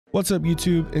What's up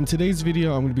YouTube? In today's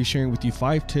video, I'm going to be sharing with you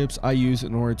 5 tips I use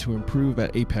in order to improve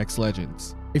at Apex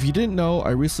Legends. If you didn't know,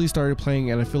 I recently started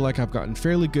playing and I feel like I've gotten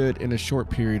fairly good in a short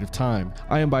period of time.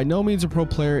 I am by no means a pro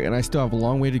player and I still have a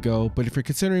long way to go, but if you're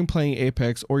considering playing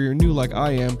Apex or you're new like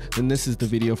I am, then this is the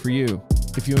video for you.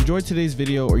 If you enjoyed today's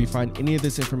video or you find any of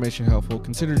this information helpful,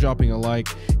 consider dropping a like,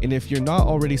 and if you're not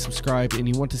already subscribed and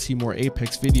you want to see more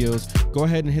Apex videos, go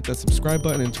ahead and hit that subscribe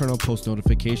button and turn on post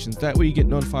notifications. That way you get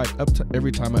notified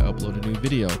every time I upload a new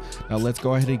video. Now let's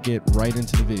go ahead and get right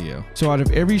into the video. So out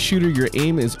of every shooter, your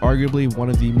aim is arguably one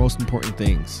of the most important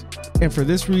things. And for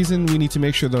this reason, we need to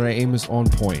make sure that our aim is on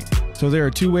point. So there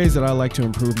are 2 ways that I like to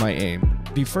improve my aim.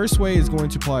 The first way is going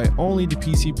to apply only to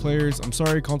PC players. I'm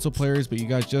sorry console players, but you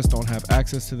guys just don't have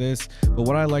access to this. But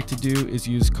what I like to do is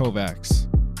use Kovacs.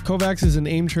 Kovacs is an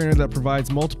aim trainer that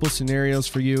provides multiple scenarios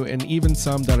for you and even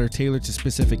some that are tailored to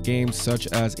specific games such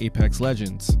as Apex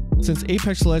Legends. Since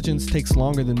Apex Legends takes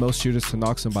longer than most shooters to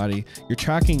knock somebody, your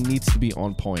tracking needs to be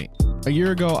on point. A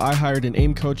year ago, I hired an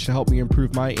aim coach to help me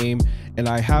improve my aim, and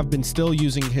I have been still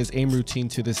using his aim routine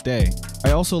to this day.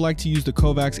 I also like to use the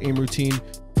Kovacs aim routine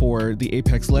for the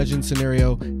Apex Legends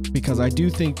scenario because I do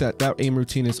think that aim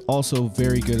routine is also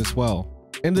very good as well.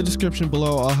 In the description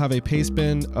below, I'll have a paste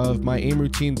bin of my aim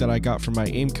routine that I got from my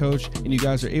aim coach, and you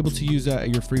guys are able to use that at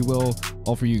your free will,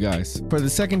 all for you guys. For the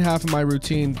second half of my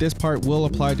routine, this part will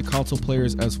apply to console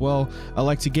players as well. I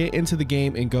like to get into the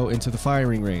game and go into the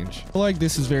firing range. I feel like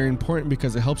this is very important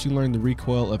because it helps you learn the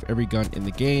recoil of every gun in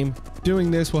the game. Doing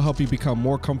this will help you become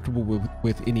more comfortable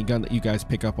with any gun that you guys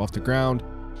pick up off the ground,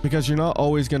 because you're not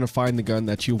always going to find the gun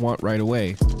that you want right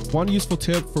away. One useful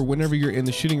tip for whenever you're in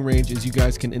the shooting range is you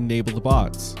guys can enable the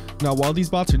bots. Now, while these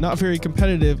bots are not very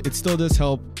competitive, it still does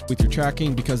help with your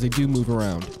tracking because they do move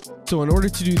around. So in order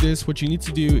to do this, what you need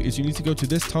to do is you need to go to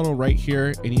this tunnel right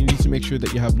here, and you need to make sure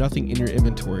that you have nothing in your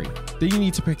inventory. Then you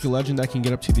need to pick a legend that can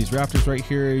get up to these rafters right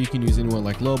here. You can use anyone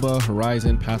like Loba,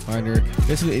 Horizon, Pathfinder,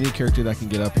 basically any character that can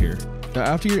get up here. Now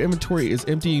after your inventory is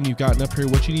empty and you've gotten up here,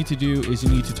 what you need to do is you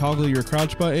need to toggle your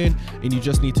crouch button, and you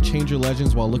just need to change your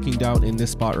legends while looking down in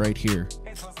this spot right here.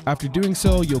 After doing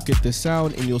so, you'll get this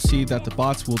sound and you'll see that the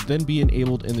bots will then be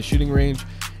enabled in the shooting range,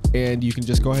 and you can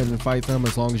just go ahead and fight them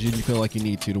as long as you feel like you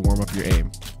need to warm up your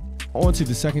aim. On to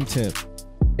the second tip.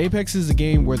 Apex is a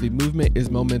game where the movement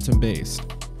is momentum based.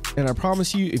 And I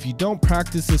promise you, if you don't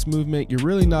practice this movement, you're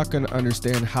really not going to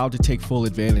understand how to take full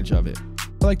advantage of it.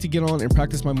 I like to get on and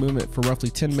practice my movement for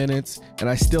roughly 10 minutes, and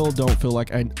I still don't feel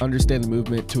like I understand the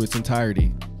movement to its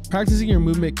entirety. Practicing your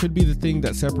movement could be the thing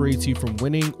that separates you from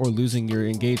winning or losing your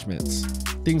engagements.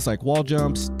 Things like wall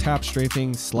jumps, tap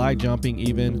strafing, slide jumping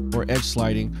even, or edge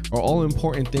sliding are all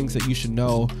important things that you should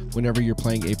know whenever you're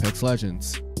playing Apex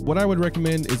Legends. What I would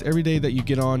recommend is every day that you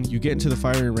get on, you get into the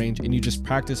firing range and you just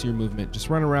practice your movement. Just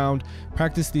run around,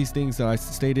 practice these things that I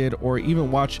stated, or even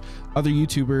watch other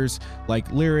YouTubers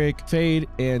like Lyric, Fade,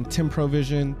 and Tim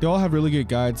Provision. They all have really good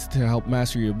guides to help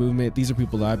master your movement. These are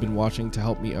people that I've been watching to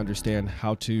help me understand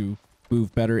how to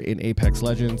move better in Apex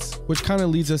Legends, which kind of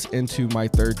leads us into my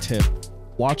third tip.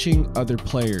 Watching other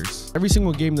players. Every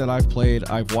single game that I've played,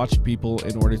 I've watched people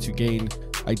in order to gain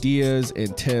ideas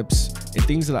and tips and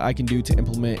things that I can do to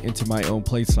implement into my own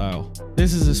playstyle.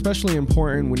 This is especially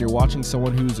important when you're watching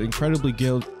someone who's incredibly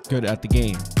good at the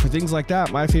game. For things like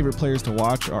that, my favorite players to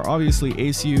watch are obviously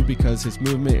ACU because his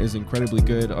movement is incredibly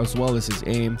good, as well as his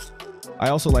aim. I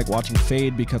also like watching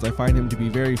Fade because I find him to be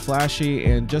very flashy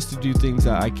and just to do things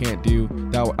that I can't do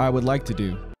that I would like to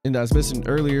do. And as mentioned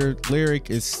earlier, Lyric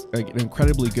is an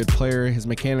incredibly good player. His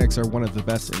mechanics are one of the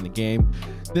best in the game.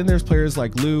 Then there's players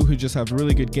like Lou who just have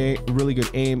really good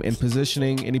aim and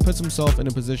positioning, and he puts himself in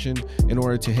a position in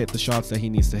order to hit the shots that he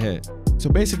needs to hit. So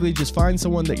basically, just find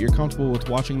someone that you're comfortable with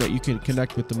watching, that you can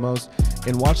connect with the most,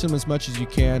 and watch them as much as you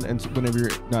can, and whenever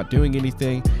you're not doing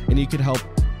anything, and you can help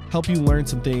you learn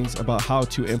some things about how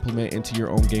to implement into your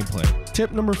own gameplay.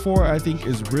 Tip number 4, I think,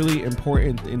 is really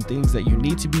important in things that you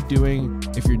need to be doing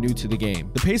if you're new to the game.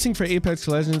 The pacing for Apex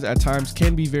Legends at times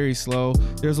can be very slow.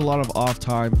 There's a lot of off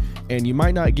time, and you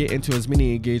might not get into as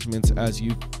many engagements as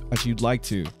you'd like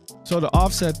to. So to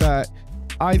offset that,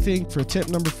 I think for tip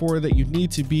number 4 that you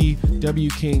need to be W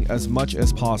King as much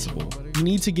as possible. You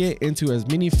need to get into as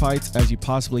many fights as you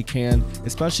possibly can,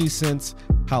 especially since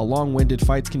how long-winded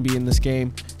fights can be in this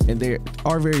game, and they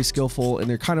are very skillful and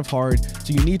they're kind of hard,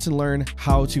 so you need to learn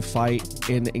how to fight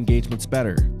in engagements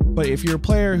better. But if you're a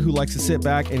player who likes to sit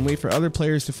back and wait for other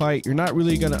players to fight, you're not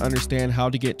really going to understand how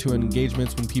to get to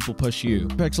engagements when people push you.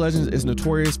 Apex Legends is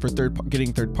notorious for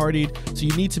getting third-partied, so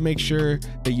you need to make sure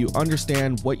that you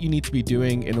understand what you need to be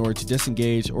doing in order to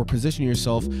disengage or position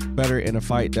yourself better in a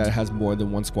fight that has more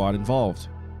than one squad involved.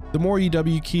 The more you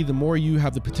W key, the more you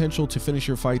have the potential to finish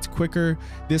your fights quicker.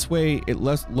 This way, it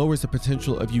lowers the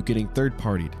potential of you getting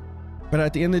third-partied. But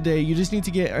at the end of the day, you just need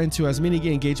to get into as many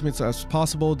engagements as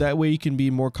possible. That way you can be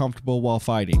more comfortable while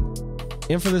fighting.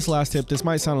 And for this last tip, this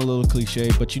might sound a little cliche,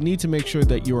 but you need to make sure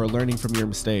that you are learning from your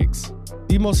mistakes.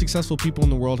 The most successful people in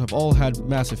the world have all had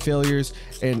massive failures,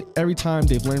 and every time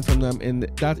they've learned from them, and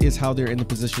that is how they're in the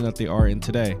position that they are in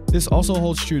today. This also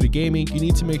holds true to gaming. You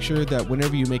need to make sure that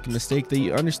whenever you make a mistake, that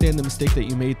you understand the mistake that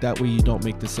you made. That way you don't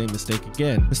make the same mistake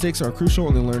again. Mistakes are crucial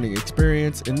in the learning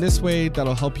experience. In this way,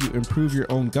 that'll help you improve your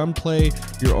own gunplay,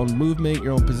 your own movement,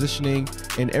 your own positioning,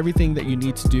 and everything that you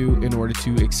need to do in order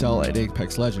to excel at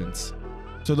Apex Legends.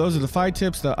 So those are the 5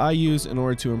 tips that I use in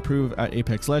order to improve at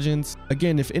Apex Legends.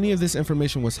 Again, if any of this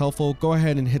information was helpful, go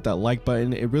ahead and hit that like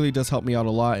button. It really does help me out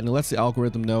a lot, and it lets the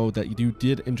algorithm know that you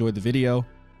did enjoy the video.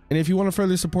 And if you want to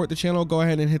further support the channel, go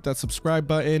ahead and hit that subscribe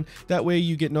button. That way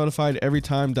you get notified every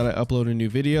time that I upload a new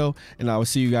video, and I will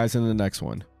see you guys in the next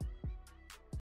one.